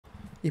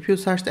If you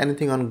search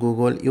anything on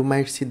Google, you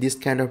might see this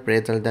kind of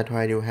result, that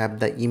where you have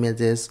the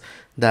images,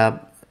 the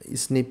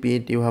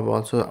snippet, you have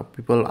also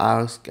people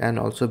ask, and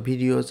also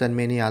videos and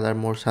many other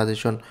more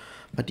suggestion.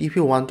 But if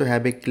you want to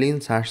have a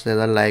clean search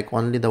result like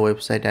only the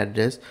website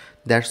address,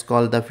 that's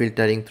called the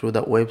filtering through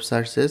the web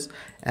searches.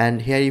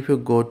 And here if you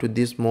go to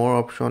this more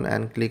option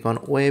and click on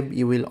web,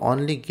 you will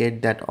only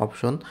get that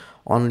option,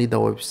 only the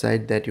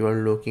website that you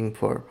are looking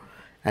for.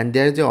 And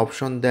there is the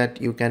option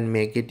that you can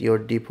make it your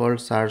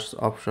default search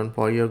option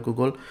for your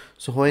Google.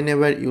 So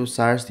whenever you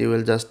search, you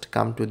will just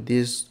come to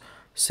this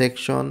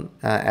section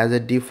as a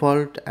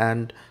default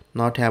and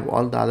not have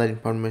all the other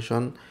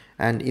information.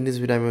 And in this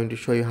video I'm going to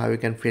show you how you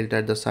can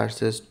filter the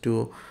searches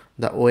to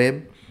the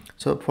web.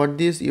 So for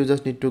this you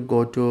just need to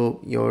go to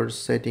your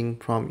setting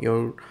from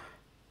your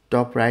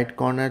top right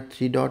corner,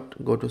 three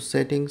dot, go to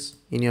settings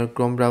in your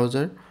Chrome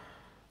browser,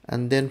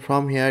 and then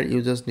from here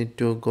you just need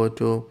to go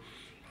to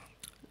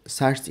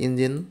search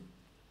engine,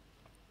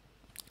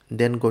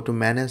 then go to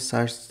manage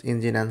search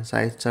engine and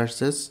site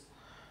searches.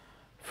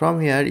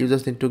 From here you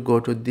just need to go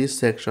to this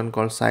section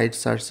called site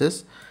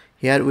searches.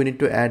 Here we need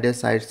to add a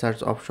site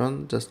search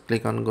option. Just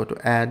click on go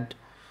to add,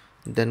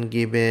 then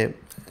give a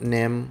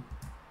name,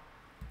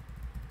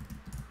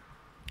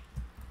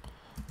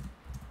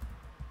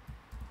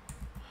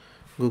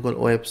 Google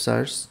web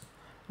search,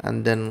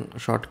 and then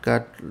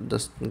shortcut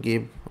just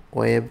give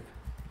web,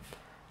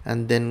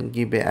 and then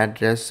give a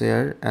address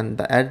here, and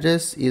the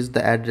address is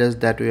the address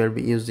that we will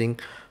be using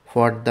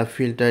for the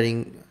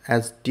filtering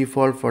as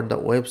default for the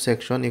web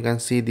section. You can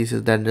see this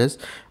is the address,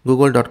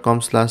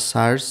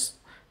 google.com/search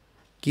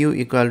q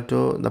equal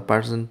to the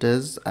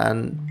percentage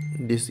and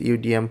this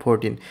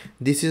udm14.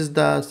 This is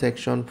the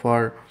section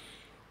for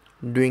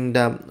doing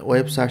the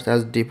web search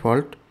as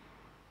default.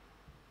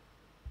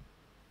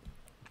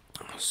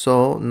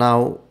 So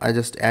now I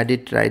just add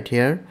it right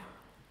here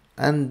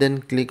and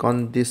then click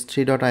on this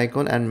three dot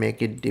icon and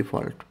make it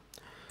default.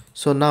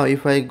 So now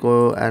if I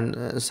go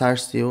and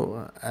search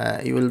you,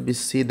 you will be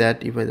see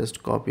that if I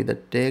just copy the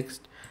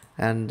text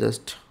and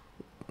just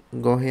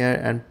go here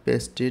and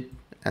paste it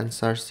and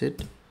search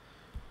it,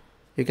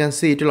 you can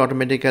see it will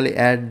automatically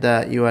add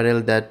the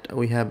URL that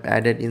we have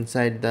added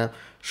inside the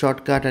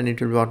shortcut, and it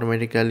will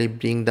automatically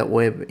bring the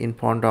web in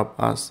front of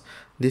us.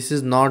 This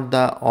is not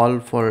the all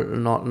for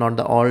not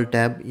the all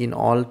tab. In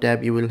all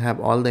tab you will have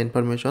all the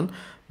information,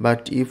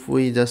 but if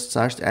we just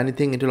search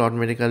anything, it will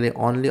automatically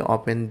only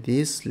open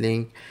this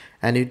link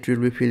and it will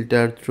be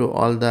filtered through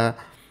all the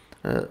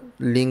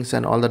links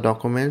and all the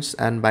documents,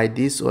 and by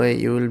this way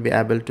you will be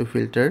able to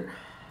filter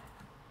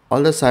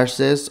all the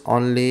searches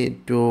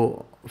only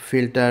to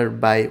filter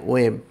by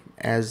web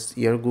as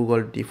your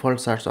Google default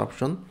search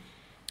option.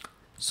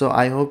 So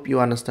I hope you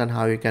understand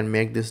how you can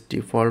make this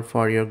default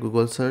for your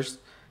Google search.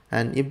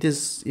 And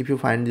if you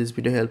find this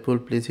video helpful,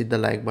 please hit the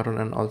like button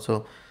and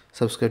also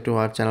subscribe to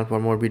our channel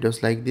for more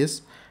videos like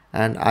this,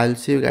 and I'll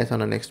see you guys on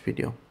the next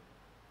video.